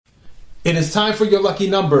It is time for your lucky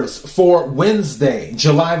numbers for Wednesday,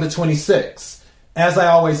 July the 26th. As I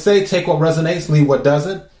always say, take what resonates, leave what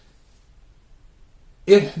doesn't.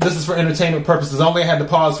 If this is for entertainment purposes only, I had to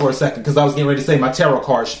pause for a second because I was getting ready to say my tarot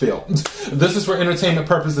card spiel. This is for entertainment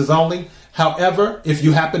purposes only. However, if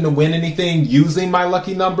you happen to win anything using my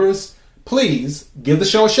lucky numbers, please give the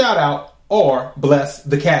show a shout out or bless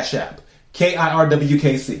the Cash App.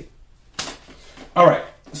 KIRWKC. All right.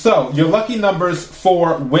 So your lucky numbers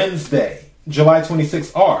for Wednesday, July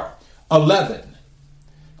 26th are 11,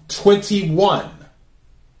 21,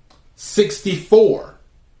 64,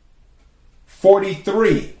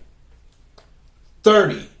 43,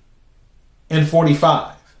 30, and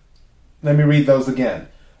 45. Let me read those again.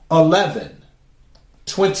 11,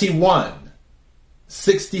 21,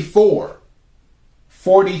 64,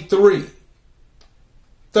 43,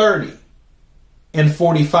 30, and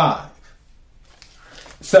 45.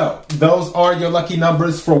 So, those are your lucky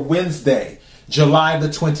numbers for Wednesday, July the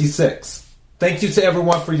 26th. Thank you to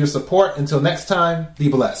everyone for your support. Until next time, be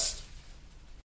blessed.